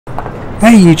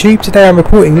Hey YouTube, today I'm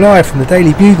reporting live from the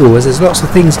Daily Bugle as there's lots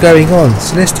of things going on,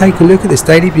 so let's take a look at this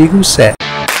Daily Bugle set.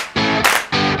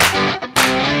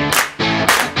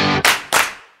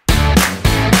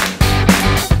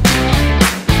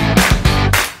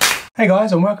 Hey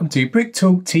guys, and welcome to Brick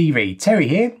Talk TV. Terry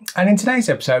here, and in today's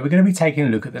episode we're going to be taking a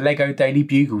look at the LEGO Daily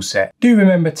Bugle set. Do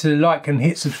remember to like and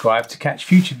hit subscribe to catch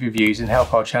future reviews and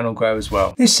help our channel grow as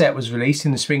well. This set was released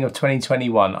in the spring of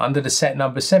 2021 under the set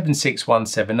number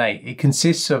 76178. It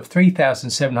consists of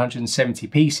 3,770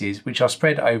 pieces which are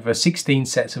spread over 16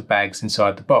 sets of bags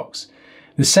inside the box.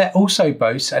 The set also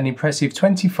boasts an impressive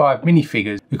 25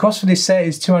 minifigures. The cost for this set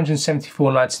is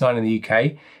 £274.99 in the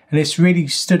UK, and this really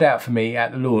stood out for me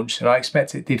at the launch, and I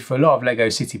expect it did for a lot of LEGO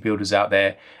city builders out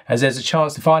there, as there's a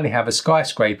chance to finally have a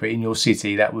skyscraper in your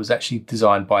city that was actually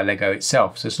designed by LEGO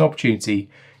itself, so it's an opportunity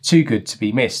too good to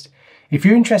be missed. If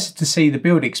you're interested to see the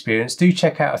build experience, do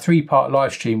check out a 3-part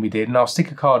live stream we did, and I'll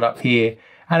stick a card up here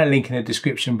and a link in the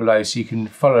description below so you can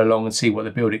follow along and see what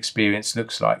the build experience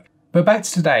looks like. But back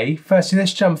to today, firstly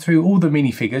let's jump through all the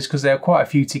minifigures because there are quite a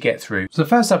few to get through. So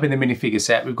first up in the minifigure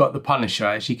set we've got the Punisher.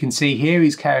 As you can see here,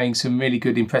 he's carrying some really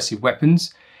good impressive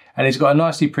weapons, and he's got a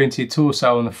nicely printed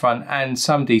torso on the front and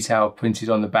some detail printed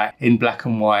on the back in black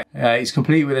and white. He's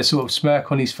complete with a sort of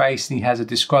smirk on his face, and he has a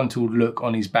disgruntled look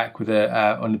on his back with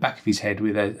on the back of his head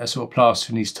with a sort of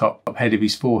plaster in his top head of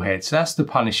his forehead. So that's the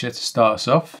Punisher to start us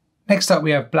off. Next up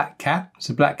we have Black Cat.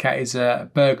 So Black Cat is a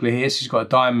burglar here. So she's got a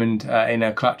diamond in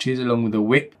her clutches along with a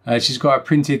whip. She's got a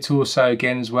printed torso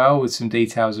again as well with some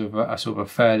details of a sort of a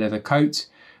fur leather coat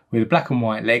with black and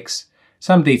white legs.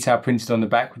 Some detail printed on the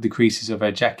back with the creases of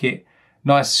her jacket.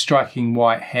 Nice striking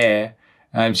white hair.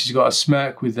 She's got a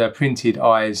smirk with printed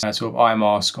eyes, sort of eye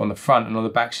mask on the front, and on the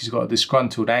back she's got a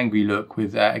disgruntled angry look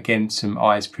with again some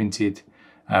eyes printed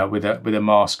with a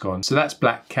mask on. So that's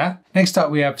Black Cat. Next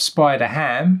up we have Spider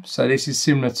Ham. So this is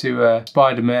similar to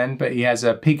Spider-Man, but he has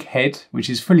a pig head which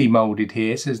is fully moulded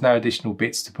here, so there's no additional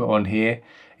bits to put on here.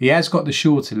 He has got the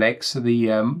shorter legs, so the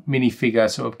minifigure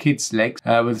sort of kids legs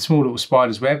with a small little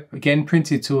spider's web. Again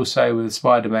printed torso with a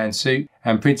Spider-Man suit,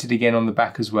 and printed again on the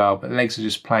back as well, but the legs are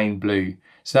just plain blue.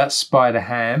 So that's Spider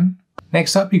Ham.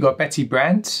 Next up you've got Betty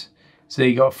Brant. So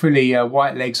you got fully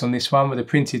white legs on this one with a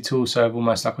printed torso of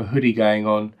almost like a hoodie going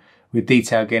on with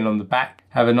detail again on the back.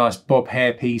 Have a nice bob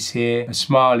hair piece here, a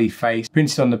smiley face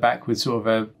printed on the back with sort of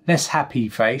a less happy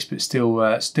face, but still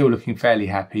looking fairly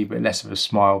happy, but less of a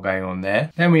smile going on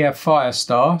there. Then we have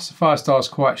Firestar. So Firestar's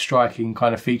quite striking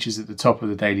kind of features at the top of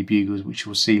the Daily Bugles, which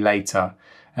you'll see later.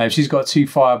 She's got 2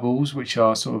 fireballs, which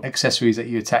are sort of accessories that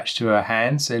you attach to her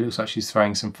hand, so it looks like she's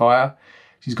throwing some fire.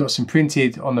 She's got some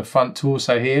printed on the front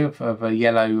torso here of a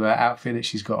yellow outfit that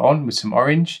she's got on with some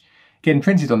orange. Again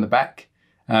printed on the back,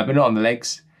 but not on the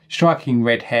legs. Striking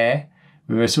red hair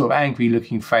with a sort of angry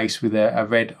looking face with a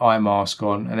red eye mask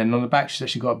on. And then on the back she's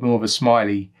actually got more of a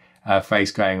smiley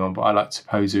face going on, but I like to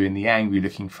pose her in the angry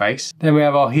looking face. Then we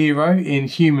have our hero in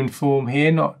human form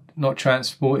here, not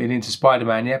transported into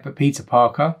Spider-Man yet, but Peter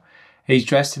Parker. He's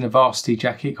dressed in a varsity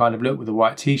jacket kind of look with a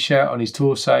white t-shirt on his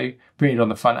torso, printed on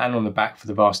the front and on the back for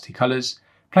the varsity colours.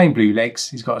 Plain blue legs.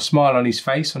 He's got a smile on his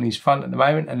face on his front at the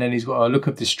moment, and then he's got a look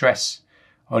of distress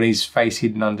on his face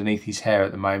hidden underneath his hair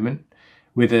at the moment,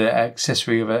 with an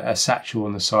accessory of a satchel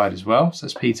on the side as well. So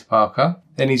that's Peter Parker.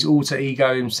 Then his alter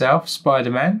ego himself,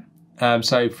 Spider-Man.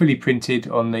 So fully printed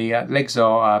on the legs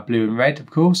are blue and red,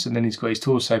 of course, and then he's got his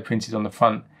torso printed on the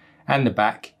front and the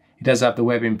back. He does have the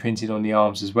webbing printed on the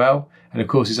arms as well. And of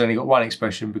course he's only got one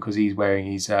expression because he's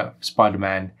wearing his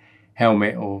Spider-Man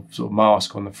helmet or sort of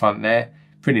mask on the front there.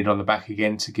 Printed on the back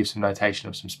again to give some notation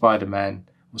of some Spider-Man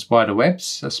or spider webs.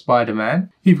 So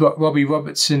Spider-Man. You've got Robbie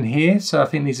Robertson here. So I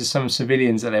think these are some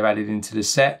civilians that they've added into the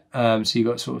set. So you've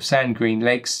got sort of sand green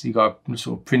legs. You've got a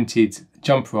sort of printed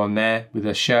jumper on there with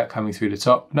a shirt coming through the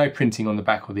top. No printing on the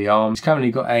back or the arms. He's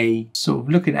currently got a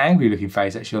sort of angry looking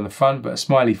face actually on the front, but a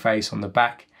smiley face on the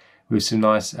back, with some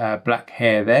nice black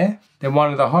hair there. Then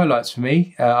one of the highlights for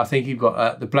me, I think you've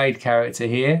got the Blade character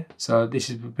here. So this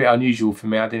is a bit unusual for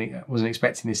me. I wasn't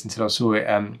expecting this until I saw it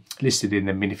listed in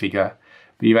the minifigure.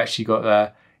 But you've actually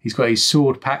got he's got his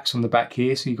sword packs on the back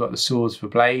here. So you've got the swords for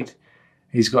Blade.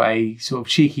 He's got a sort of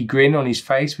cheeky grin on his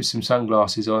face with some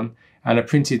sunglasses on, and a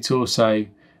printed torso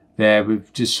there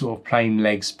with just sort of plain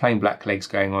black legs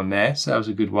going on there. So that was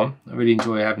a good one. I really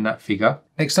enjoy having that figure.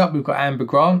 Next up we've got Amber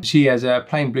Grant. She has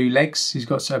plain blue legs. She's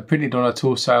got printed on her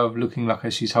torso of looking like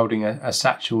she's holding a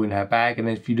satchel in her bag, and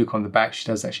then if you look on the back she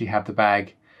does actually have the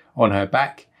bag on her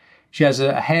back. She has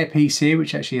a hair piece here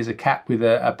which actually has a cap with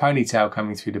a ponytail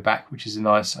coming through the back, which is a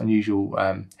nice unusual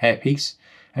hair piece.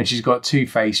 And she's got two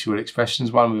facial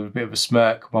expressions, one with a bit of a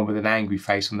smirk, one with an angry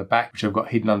face on the back, which I've got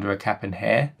hidden under her cap and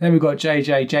hair. Then we've got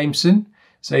JJ Jameson.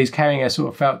 So he's carrying a sort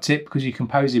of felt tip because you can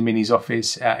pose him in his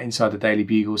office inside the Daily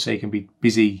Bugle, so he can be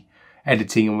busy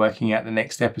editing and working out the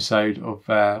next episode of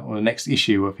or the next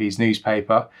issue of his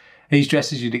newspaper. He's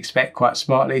dressed as you'd expect, quite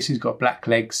smartly. So he's got black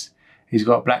legs. He's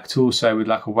got a black torso with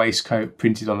like a waistcoat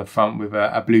printed on the front with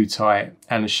a blue tie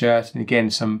and a shirt. And again,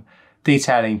 some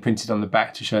detailing printed on the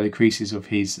back to show the creases of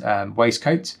his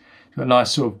waistcoat. He's got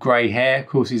nice sort of grey hair. Of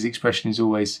course, his expression is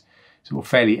always sort of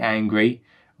fairly angry.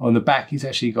 On the back, he's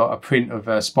actually got a print of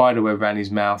a spider web around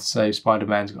his mouth. So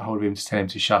Spider-Man's got hold of him to tell him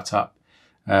to shut up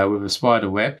with a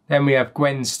spider web. Then we have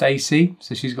Gwen Stacy.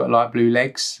 So she's got light blue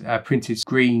legs, printed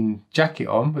green jacket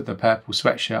on with a purple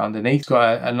sweatshirt underneath. She's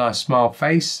got a nice smile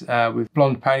face with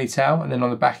blonde ponytail. And then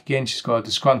on the back again, she's got a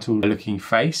disgruntled looking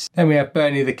face. Then we have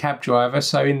Bernie the cab driver.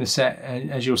 So in the set,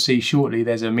 as you'll see shortly,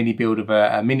 there's a mini build of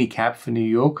a mini cab for New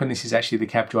York. And this is actually the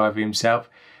cab driver himself.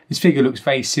 This figure looks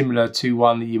very similar to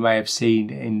one that you may have seen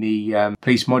in the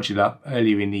Police Modular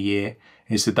earlier in the year.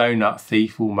 It's the donut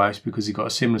thief almost, because he's got a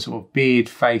similar sort of beard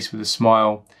face with a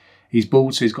smile. He's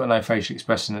bald, so he's got no facial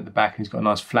expression at the back, and he's got a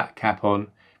nice flat cap on.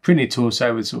 Printed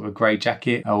torso with sort of a grey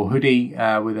jacket or hoodie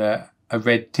with a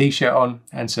red t-shirt on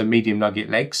and some medium nugget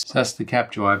legs. So that's the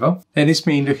cab driver. Then this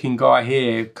mean looking guy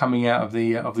here coming out of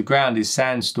the ground is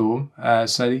Sandstorm.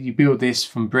 So you build this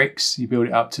from bricks, you build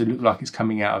it up to look like it's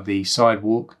coming out of the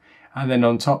sidewalk. And then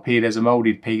on top here, there's a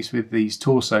moulded piece with these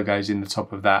torso goes in the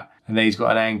top of that. And then he's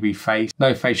got an angry face.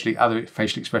 No other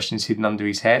facial expressions hidden under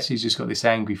his hair. So he's just got this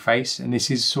angry face. And this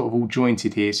is sort of all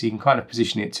jointed here. So you can kind of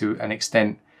position it to an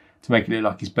extent to make it look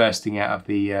like he's bursting out of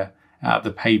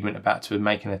the pavement about to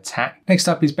make an attack. Next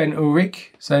up is Ben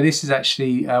Ulrich. So this is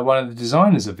actually one of the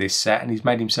designers of this set. And he's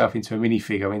made himself into a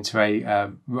minifigure, into a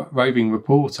roving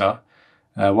reporter.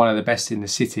 One of the best in the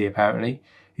city, apparently.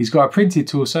 He's got a printed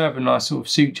torso of a nice sort of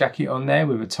suit jacket on there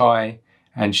with a tie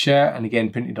and shirt, and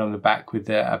again printed on the back with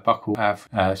a buckle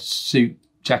suit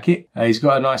jacket. He's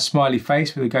got a nice smiley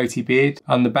face with a goatee beard.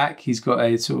 On the back, he's got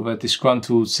a sort of a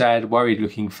disgruntled, sad, worried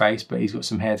looking face, but he's got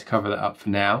some hair to cover that up for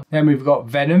now. Then we've got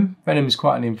Venom. Venom is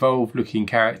quite an involved looking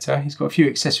character. He's got a few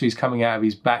accessories coming out of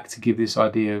his back to give this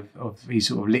idea of his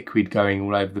sort of liquid going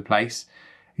all over the place.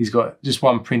 He's got just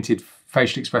one printed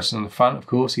facial expression on the front, of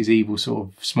course, his evil sort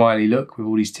of smiley look with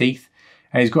all his teeth.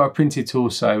 And he's got a printed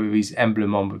torso with his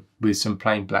emblem on with some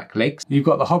plain black legs. You've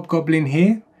got the Hobgoblin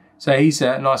here. So he's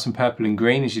nice and purple and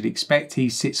green, as you'd expect. He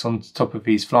sits on top of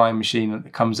his flying machine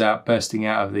that comes out, bursting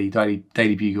out of the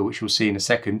Daily Bugle, which we'll see in a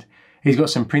second. He's got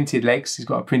some printed legs. He's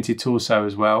got a printed torso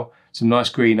as well. Some nice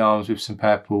green arms with some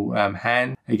purple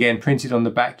hand. Again, printed on the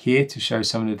back here to show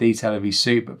some of the detail of his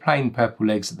suit, but plain purple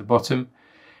legs at the bottom.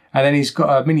 And then he's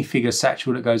got a minifigure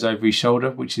satchel that goes over his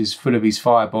shoulder, which is full of his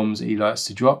fire bombs that he likes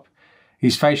to drop.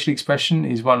 His facial expression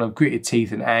is one of gritted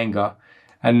teeth and anger.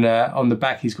 And on the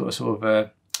back, he's got a sort of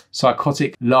a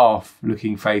psychotic laugh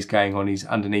looking face going on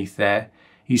underneath there.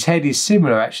 His head is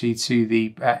similar actually to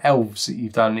the elves that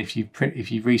you've done if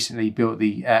you've recently built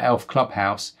the elf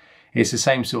clubhouse. It's the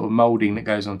same sort of moulding that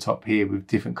goes on top here with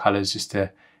different colours just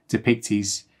to depict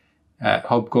his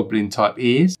hobgoblin type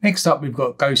ears. Next up we've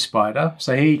got Ghost Spider.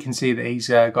 So here you can see that he's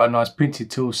got a nice printed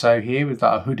torso here with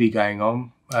like a hoodie going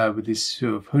on with this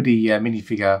sort of hoodie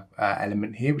minifigure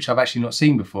element here, which I've actually not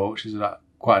seen before, which is like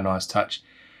quite a nice touch.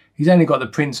 He's only got the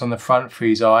prints on the front for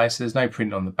his eyes, so there's no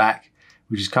print on the back,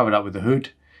 which is covered up with the hood.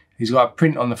 He's got a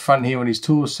print on the front here on his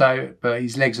torso, but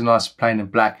his legs are nice plain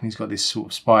and black, and he's got this sort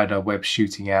of spider web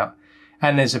shooting out.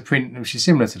 And there's a print which is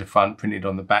similar to the front, printed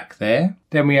on the back there.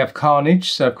 Then we have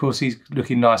Carnage. So of course he's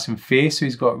looking nice and fierce. So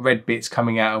he's got red bits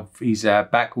coming out of his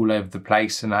back all over the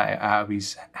place and out of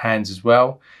his hands as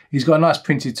well. He's got a nice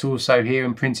printed torso here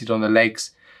and printed on the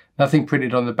legs. Nothing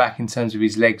printed on the back in terms of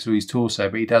his legs or his torso,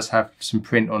 but he does have some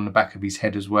print on the back of his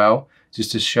head as well,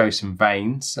 just to show some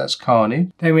veins. That's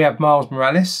Carnage. Then we have Miles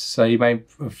Morales. So you may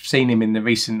have seen him in the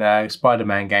recent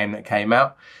Spider-Man game that came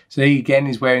out. So he again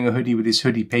is wearing a hoodie with his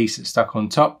hoodie piece that's stuck on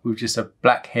top with just a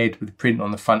black head with print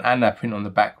on the front and a print on the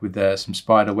back with some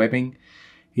spider webbing.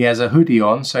 He has a hoodie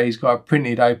on, so he's got a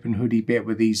printed open hoodie bit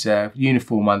with his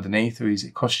uniform underneath, or his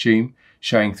costume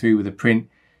showing through with a print.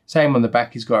 Same on the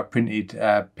back, he's got a printed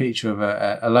picture of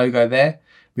a logo there.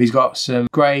 But he's got some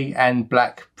grey and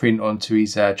black print onto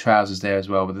his trousers there as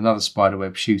well, with another spider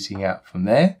web shooting out from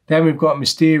there. Then we've got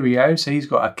Mysterio. So he's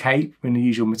got a cape in the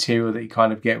usual material that you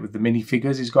kind of get with the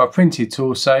minifigures. He's got a printed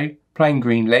torso, plain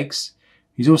green legs.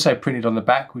 He's also printed on the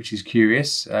back, which is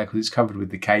curious because it's covered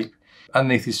with the cape.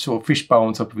 underneath this sort of fishbowl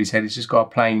on top of his head, he's just got a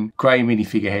plain grey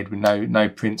minifigure head with no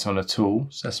prints on at all.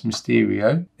 So that's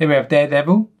Mysterio. Then we have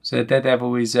Daredevil. So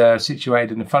Daredevil is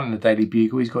situated in the front of the Daily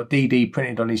Bugle. He's got DD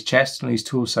printed on his chest and his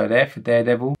torso there for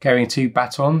Daredevil, carrying 2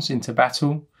 batons into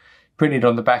battle. Printed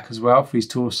on the back as well for his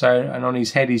torso, and on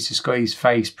his head he's just got his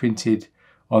face printed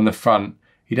on the front.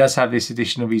 He does have this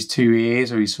addition of his 2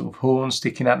 ears, or his sort of horns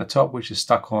sticking out the top, which is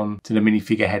stuck on to the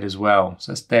minifigure head as well.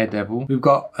 So that's Daredevil. We've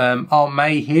got Aunt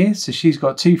May here. So she's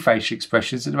got 2 facial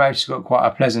expressions. At the moment she's got quite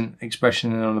a pleasant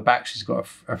expression, and on the back she's got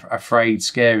a afraid,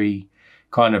 scary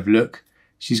kind of look.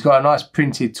 She's got a nice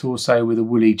printed torso with a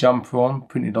woolly jumper on,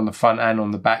 printed on the front and on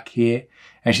the back here.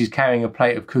 And she's carrying a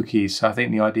plate of cookies. So I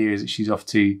think the idea is that she's off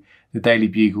to the Daily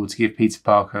Bugle to give Peter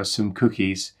Parker some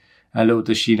cookies. And little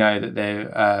does she know that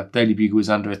the Daily Bugle is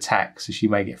under attack, so she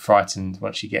may get frightened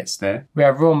once she gets there. We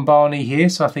have Ron Barney here,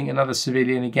 so I think another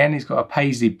civilian again. He's got a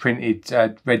paisley printed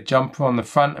red jumper on the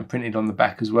front and printed on the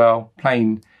back as well.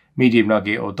 Plain medium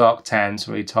nugget or dark tan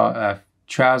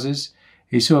trousers.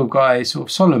 He's sort of got a sort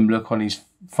of solemn look on his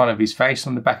front of his face.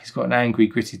 On the back he's got an angry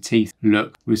gritted teeth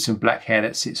look with some black hair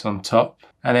that sits on top.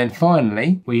 And then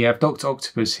finally we have Dr.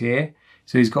 Octopus here.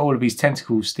 So he's got all of his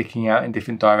tentacles sticking out in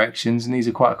different directions, and these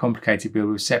are quite a complicated build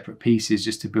with separate pieces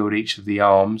just to build each of the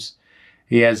arms.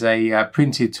 He has a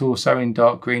printed torso in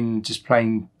dark green, just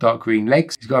plain dark green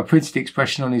legs. He's got a printed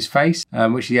expression on his face,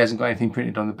 which he hasn't got anything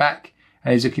printed on the back.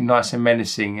 And he's looking nice and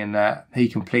menacing, and he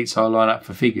completes our lineup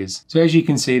for figures. So as you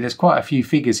can see, there's quite a few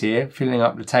figures here filling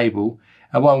up the table.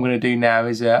 And what I'm going to do now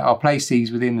is I'll place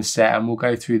these within the set, and we'll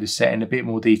go through the set in a bit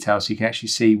more detail so you can actually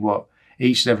see what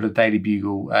each level of Daily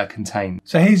Bugle contains.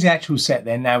 So here's the actual set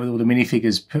then, now with all the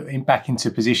minifigures put back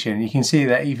into position. And you can see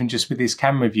that even just with this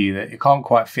camera view that it can't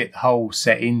quite fit the whole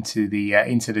set into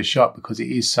the shot because it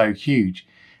is so huge.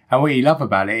 And what you love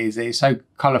about it is that it's so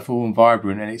colourful and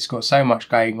vibrant, and it's got so much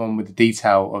going on with the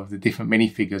detail of the different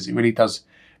minifigures. It really does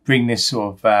bring this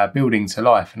sort of building to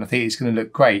life, and I think it's going to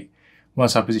look great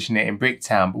once I position it in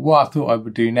Bricktown. But what I thought I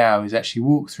would do now is actually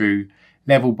walk through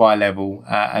level by level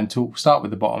and start with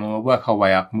the bottom, and we'll work our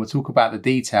way up, and we'll talk about the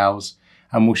details,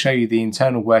 and we'll show you the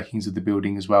internal workings of the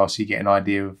building as well, so you get an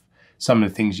idea of some of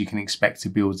the things you can expect to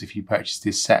build if you purchase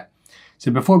this set. So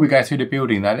before we go through the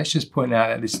building though, let's just point out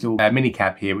that this little mini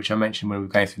cab here, which I mentioned when we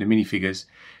were going through the minifigures.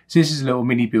 So this is a little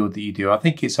mini build that you do. I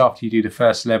think it's after you do the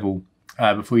first level,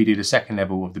 before you do the second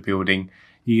level of the building,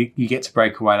 you get to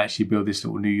break away and actually build this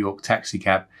little New York taxi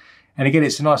cab. And again,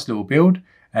 it's a nice little build.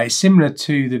 It's similar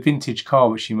to the vintage car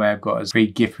which you may have got as a free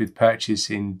gift with purchase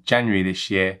in January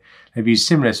this year. They've used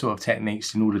similar sort of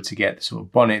techniques in order to get the sort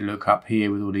of bonnet look up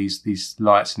here with all these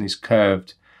lights and this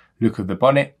curved look of the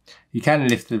bonnet. You can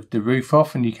lift the roof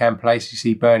off, and you can place, you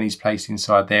see Bernie's placed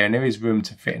inside there, and there is room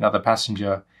to fit another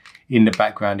passenger in the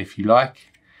background if you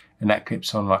like, and that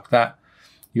clips on like that.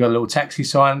 You've got a little taxi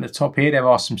sign at the top here. There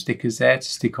are some stickers there to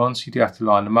stick on, so you do have to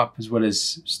line them up, as well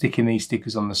as sticking these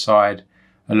stickers on the side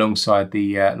alongside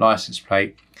the license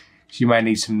plate. So you may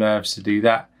need some nerves to do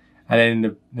that. And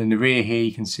then in the rear here,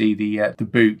 you can see the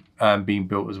boot being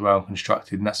built as well,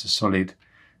 constructed, and that's a solid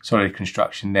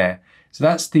construction there. So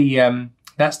that's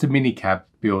the mini cab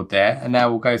build there, and now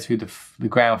we'll go through the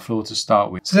ground floor to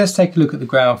start with. So let's take a look at the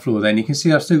ground floor then. You can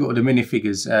see I've still got all the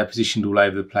minifigures positioned all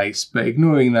over the place, but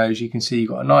ignoring those, you can see you've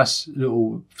got a nice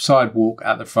little sidewalk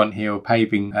at the front here, or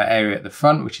paving area at the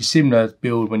front, which is similar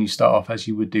build when you start off as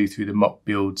you would do through the mock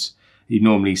builds you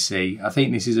normally see. I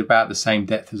think this is about the same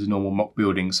depth as a normal mock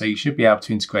building, so you should be able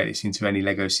to integrate this into any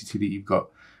Lego city that you've got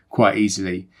quite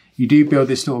easily. You do build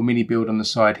this little mini build on the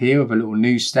side here with a little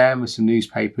newsstand with some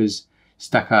newspapers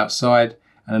stuck outside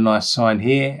and a nice sign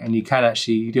here, and you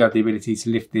do have the ability to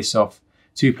lift this off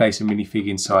to place a minifig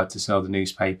inside to sell the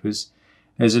newspapers.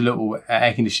 There's a little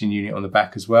air conditioning unit on the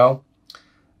back as well.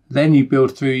 Then you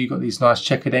build through, you've got this nice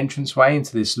checkered entranceway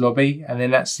into this lobby, and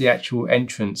then that's the actual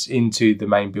entrance into the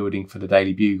main building for the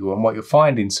Daily Bugle. And what you'll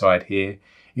find inside here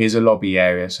is a lobby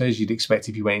area. So as you'd expect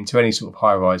if you went into any sort of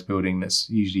high-rise building that's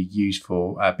usually used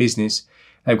for business,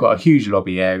 they've got a huge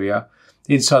lobby area.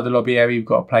 Inside the lobby area, you've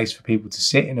got a place for people to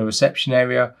sit in a reception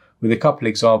area with a couple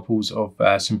examples of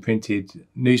some printed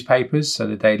newspapers. So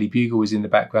the Daily Bugle is in the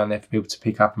background there for people to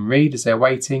pick up and read as they're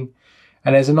waiting.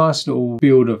 And there's a nice little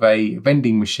build of a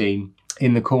vending machine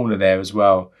in the corner there as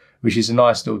well, which is a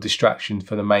nice little distraction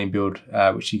for the main build,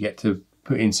 which you get to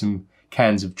put in some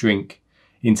cans of drink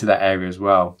into that area as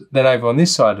well. Then over on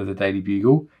this side of the Daily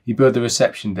Bugle, you build the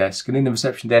reception desk, and in the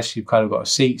reception desk you've kind of got a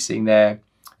seat sitting there,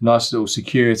 a nice little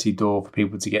security door for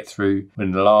people to get through with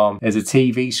an alarm. There's a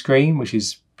TV screen which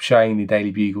is showing the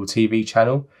Daily Bugle TV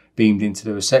channel beamed into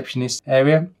the receptionist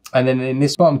area, and then in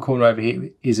this bottom corner over here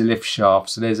is a lift shaft.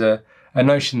 So there's a a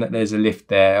notion that there's a lift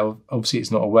there. Obviously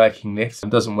it's not a working lift, it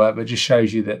doesn't work, but it just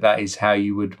shows you that that is how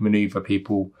you would maneuver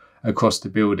people across the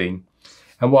building.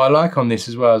 And what I like on this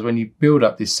as well is when you build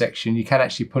up this section, you can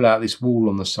actually pull out this wall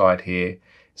on the side here.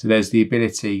 So there's the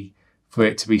ability for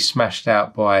it to be smashed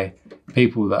out by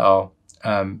people that are,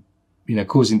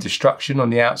 causing destruction on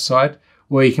the outside,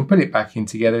 or you can put it back in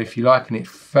together if you like, and it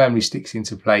firmly sticks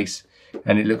into place,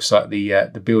 and it looks like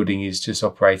the building is just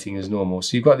operating as normal.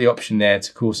 So you've got the option there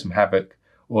to cause some havoc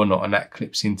or not, and that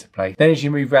clips into place. Then as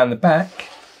you move around the back,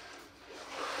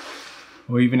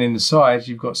 or even in the sides,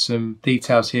 you've got some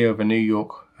details here of a New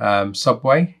York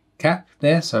subway cap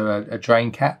there, so a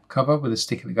drain cap cover with a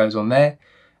sticker that goes on there,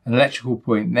 an electrical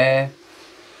point there.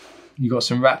 You've got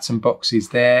some rats and boxes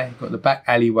there. You've got the back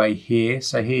alleyway here.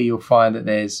 So here you'll find that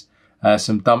there's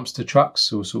some dumpster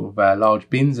trucks or sort of large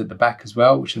bins at the back as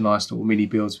well, which are nice little mini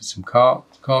builds with some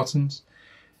cartons.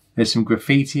 There's some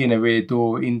graffiti in a rear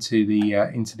door into the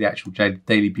actual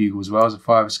Daily Bugle as well as a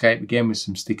fire escape, again with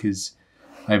some stickers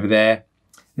over there.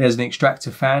 There's an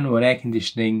extractor fan or an air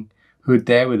conditioning hood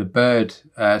there with a bird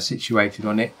situated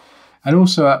on it. And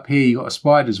also up here you've got a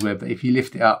spider's web, but if you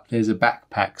lift it up there's a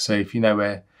backpack. So if you know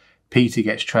where Peter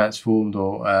gets transformed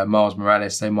or Miles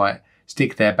Morales, they might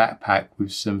stick their backpack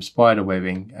with some spider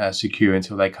webbing secure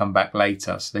until they come back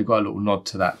later. So they've got a little nod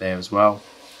to that there as well.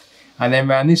 And then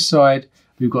around this side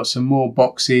we've got some more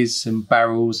boxes, some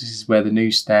barrels. This is where the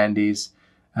newsstand is,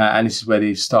 and this is where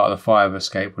the start of the fire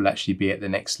escape will actually be at the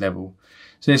next level.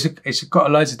 So it's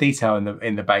got loads of detail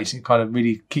in the base. It kind of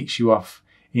really kicks you off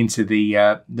into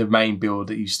the main build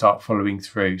that you start following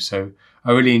through. So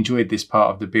I really enjoyed this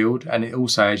part of the build, and it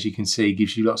also, as you can see,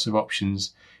 gives you lots of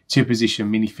options to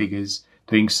position minifigures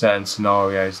doing certain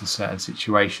scenarios and certain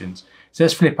situations. So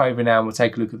let's flip over now and we'll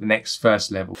take a look at the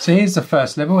first level. So here's the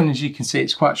first level, and as you can see,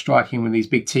 it's quite striking with these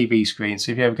big TV screens.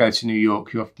 So if you ever go to New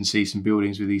York, you often see some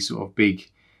buildings with these sort of big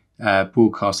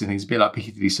broadcasting things, a bit like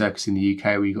Piccadilly Circus in the UK,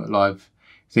 where you've got live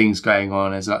things going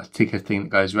on. There's like a ticker thing that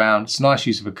goes around. It's a nice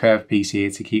use of a curved piece here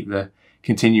to keep the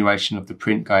continuation of the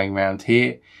print going around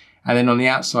here. And then on the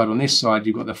outside, on this side,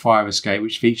 you've got the fire escape,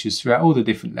 which features throughout all the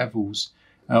different levels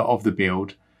of the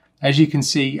build. As you can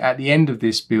see, at the end of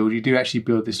this build, you do actually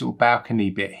build this little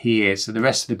balcony bit here. So the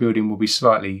rest of the building will be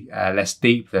slightly less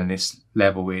deep than this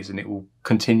level is, and it will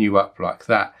continue up like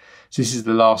that. So this is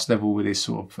the last level with this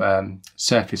sort of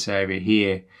surface area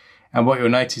here. And what you'll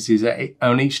notice is that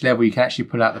on each level, you can actually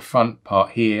pull out the front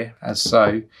part here, as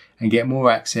so, and get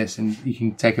more access, and you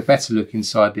can take a better look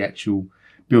inside the actual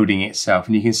building itself.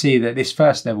 And you can see that this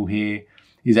first level here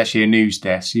is actually a news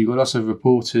desk. So you've got lots of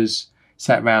reporters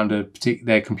sat around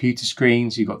their computer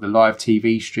screens. You've got the live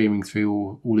TV streaming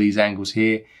through all these angles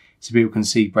here, so people can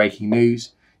see breaking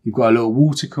news. You've got a little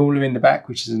water cooler in the back,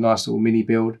 which is a nice little mini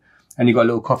build. And you've got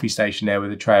a little coffee station there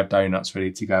with a tray of donuts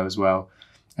ready to go as well.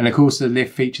 And of course the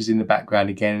lift features in the background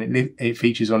again, and it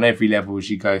features on every level as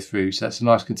you go through. So that's a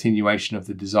nice continuation of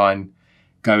the design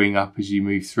going up as you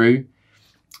move through.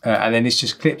 And then this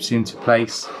just clips into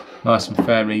place nice and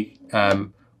firmly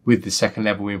with the second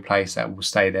level in place. That will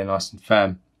stay there nice and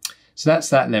firm. So that's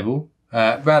that level.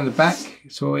 Around the back,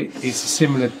 so it's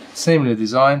a similar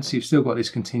design. So you've still got this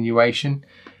continuation.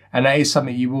 And that is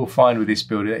something you will find with this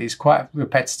build. It's quite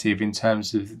repetitive in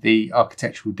terms of the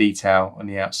architectural detail on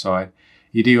the outside.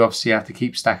 You do obviously have to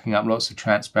keep stacking up lots of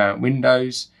transparent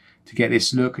windows to get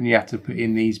this look, and you have to put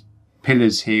in these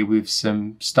pillars here with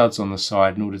some studs on the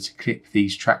side in order to clip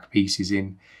these track pieces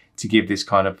in to give this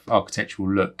kind of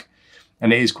architectural look.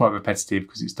 And it is quite repetitive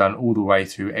because it's done all the way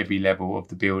through every level of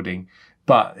the building,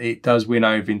 but it does win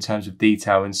over in terms of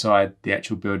detail inside the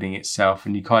actual building itself,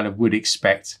 and you kind of would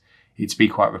expect it to be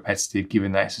quite repetitive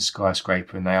given that it's a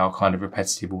skyscraper and they are kind of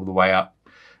repetitive all the way up.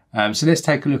 So let's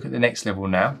take a look at the next level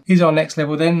now. Here's our next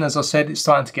level then. As I said, it's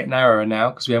starting to get narrower now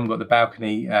because we haven't got the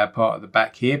balcony part at the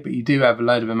back here, but you do have a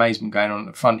load of amazement going on at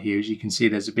the front here. As you can see,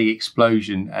 there's a big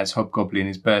explosion as Hobgoblin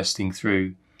is bursting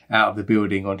through out of the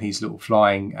building on his little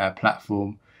flying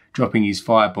platform, dropping his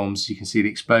fire bombs. You can see the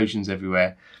explosions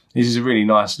everywhere. This is a really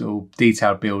nice little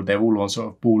detailed build. They're all on sort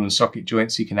of ball and socket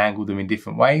joints, so you can angle them in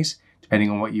different ways depending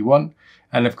on what you want.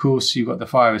 And of course, you've got the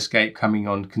fire escape coming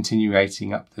on,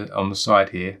 continuating up on the side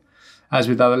here. As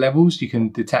with other levels, you can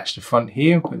detach the front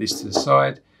here and put this to the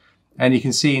side. And you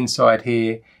can see inside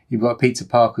here, you've got Peter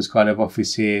Parker's kind of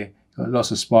office here. Got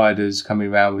lots of spiders coming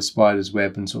around with spider's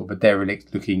web and sort of a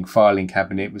derelict looking filing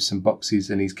cabinet with some boxes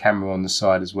and his camera on the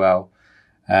side as well.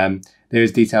 There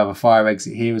is detail of a fire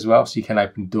exit here as well, so you can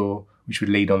open the door, which would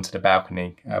lead onto the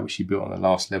balcony, which you built on the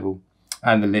last level,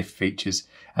 and the lift features.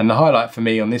 And the highlight for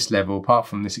me on this level, apart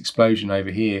from this explosion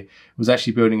over here, was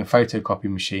actually building a photocopy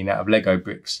machine out of Lego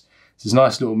bricks. So it's a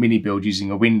nice little mini build using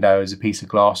a window as a piece of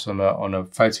glass on a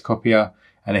photocopier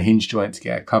and a hinge joint to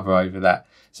get a cover over that.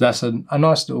 So that's a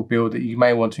nice little build that you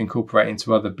may want to incorporate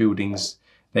into other buildings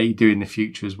that you do in the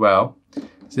future as well.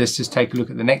 So let's just take a look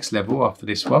at the next level after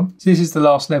this one. So this is the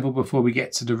last level before we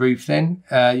get to the roof then.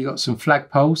 You've got some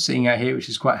flagpoles sitting out here, which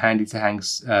is quite handy to hang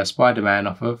Spider-Man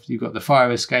off of. You've got the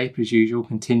fire escape as usual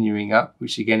continuing up,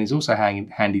 which again is also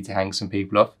handy to hang some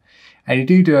people off. And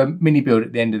you do a mini build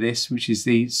at the end of this, which is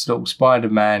the little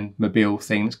Spider-Man mobile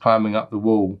thing that's climbing up the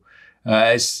wall.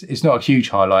 It's not a huge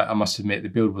highlight, I must admit. The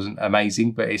build wasn't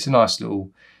amazing, but it's a nice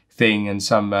little thing, and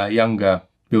some younger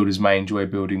builders may enjoy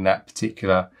building that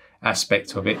particular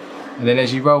aspect of it. And then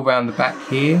as you roll around the back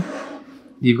here,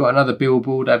 you've got another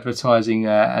billboard advertising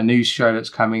a news show that's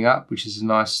coming up, which is a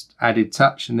nice added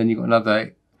touch. And then you've got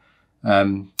another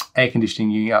air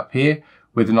conditioning unit up here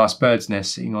with a nice bird's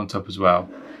nest sitting on top as well.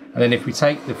 And then if we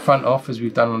take the front off, as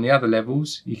we've done on the other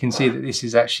levels, you can see that this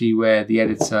is actually where the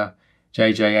editor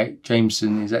J.J.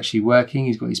 Jameson is actually working.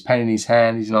 He's got his pen in his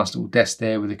hand, his nice little desk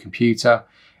there with a computer.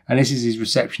 And this is his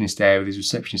receptionist area with his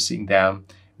receptionist sitting down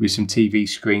with some TV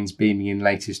screens beaming in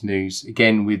latest news,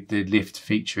 again with the lift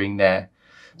featuring there.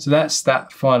 So that's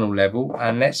that final level,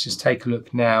 and let's just take a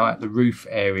look now at the roof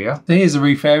area. So here's the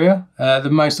roof area. The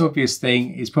most obvious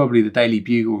thing is probably the Daily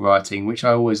Bugle writing, which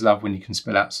I always love when you can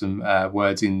spell out some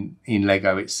words in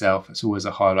Lego itself. It's always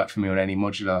a highlight for me on any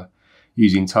modular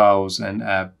using tiles and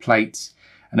plates.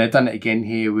 And they've done it again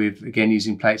here with, again,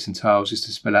 using plates and tiles just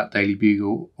to spell out Daily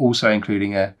Bugle, also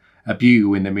including a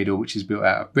bugle in the middle, which is built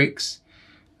out of bricks.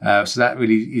 So that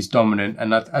really is dominant.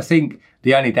 And I think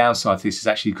the only downside to this is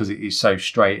actually because it is so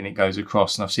straight and it goes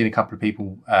across. And I've seen a couple of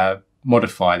people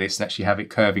modify this and actually have it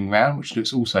curving round, which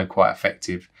looks also quite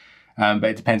effective. But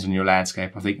it depends on your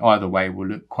landscape. I think either way will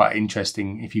look quite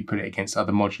interesting if you put it against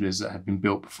other modulars that have been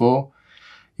built before.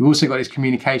 You've also got this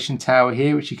communication tower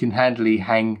here, which you can handily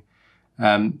hang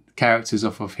characters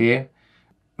off of here.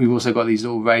 We've also got these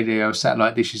little radio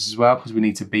satellite dishes as well, because we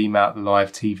need to beam out the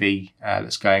live TV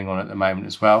that's going on at the moment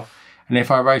as well. And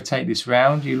if I rotate this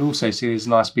round, you'll also see there's a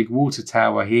nice big water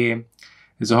tower here.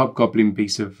 There's a Hobgoblin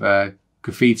piece of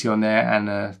graffiti on there, and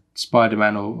a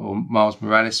Spider-Man or Miles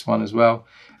Morales one as well.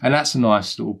 And that's a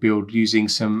nice little build using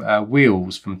some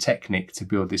wheels from Technic to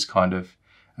build this kind of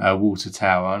water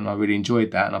tower. And I really enjoyed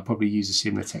that, and I'll probably use a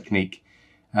similar technique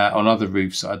on other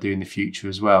roofs that I do in the future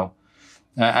as well.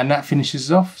 And that finishes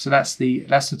off. So that's the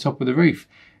top of the roof.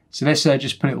 So let's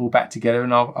just put it all back together,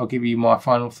 and I'll give you my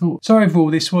final thoughts. So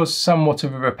overall, this was somewhat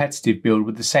of a repetitive build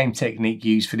with the same technique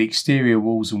used for the exterior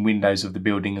walls and windows of the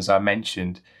building as I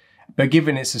mentioned. But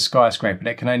given it's a skyscraper,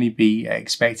 that can only be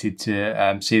expected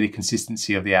to see the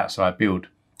consistency of the outside build.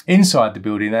 Inside the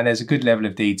building, though, there's a good level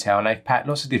of detail, and they've packed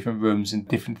lots of different rooms and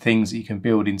different things that you can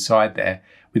build inside there,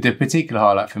 with the particular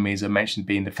highlight for me, as I mentioned,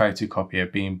 being the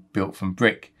photocopier being built from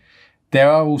brick. There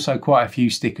are also quite a few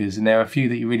stickers, and there are a few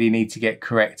that you really need to get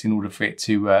correct in order for it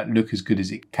to look as good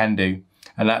as it can do.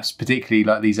 And that's particularly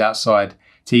like these outside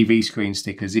TV screen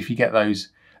stickers. If you get those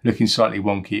looking slightly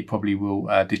wonky, it probably will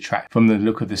detract from the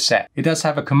look of the set. It does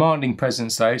have a commanding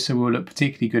presence though, so will look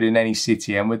particularly good in any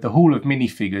city. And with the haul of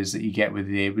minifigures that you get with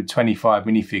here, with 25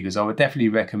 minifigures, I would definitely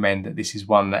recommend that this is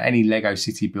one that any LEGO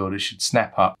city builder should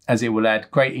snap up, as it will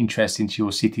add great interest into your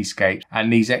cityscape.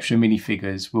 And these extra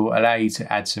minifigures will allow you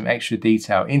to add some extra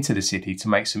detail into the city to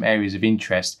make some areas of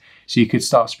interest. So you could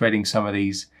start spreading some of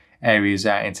these areas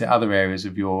out into other areas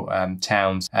of your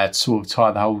towns to sort of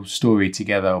tie the whole story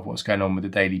together of what's going on with the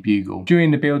Daily Bugle. During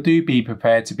the build, do be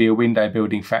prepared to be a window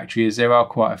building factory, as there are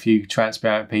quite a few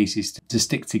transparent pieces to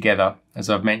stick together, as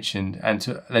I've mentioned,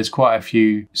 and there's quite a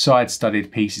few side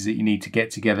studded pieces that you need to get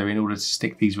together in order to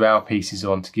stick these rail pieces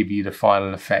on to give you the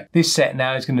final effect. This set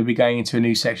now is going to be going into a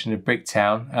new section of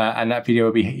Bricktown, and that video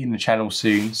will be hitting the channel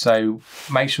soon, so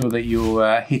make sure that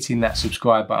you're hitting that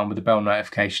subscribe button with the bell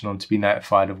notification on to be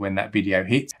notified of when that video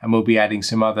hits. And we'll be adding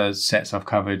some other sets I've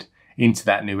covered into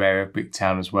that new area of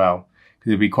Bricktown as well, because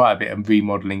there'll be quite a bit of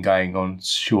remodeling going on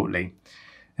shortly.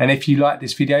 And if you like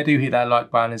this video, do hit that like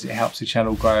button, as it helps the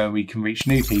channel grow and we can reach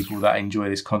new people that enjoy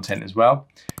this content as well.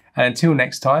 And until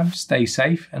next time, stay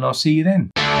safe, and I'll see you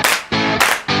then.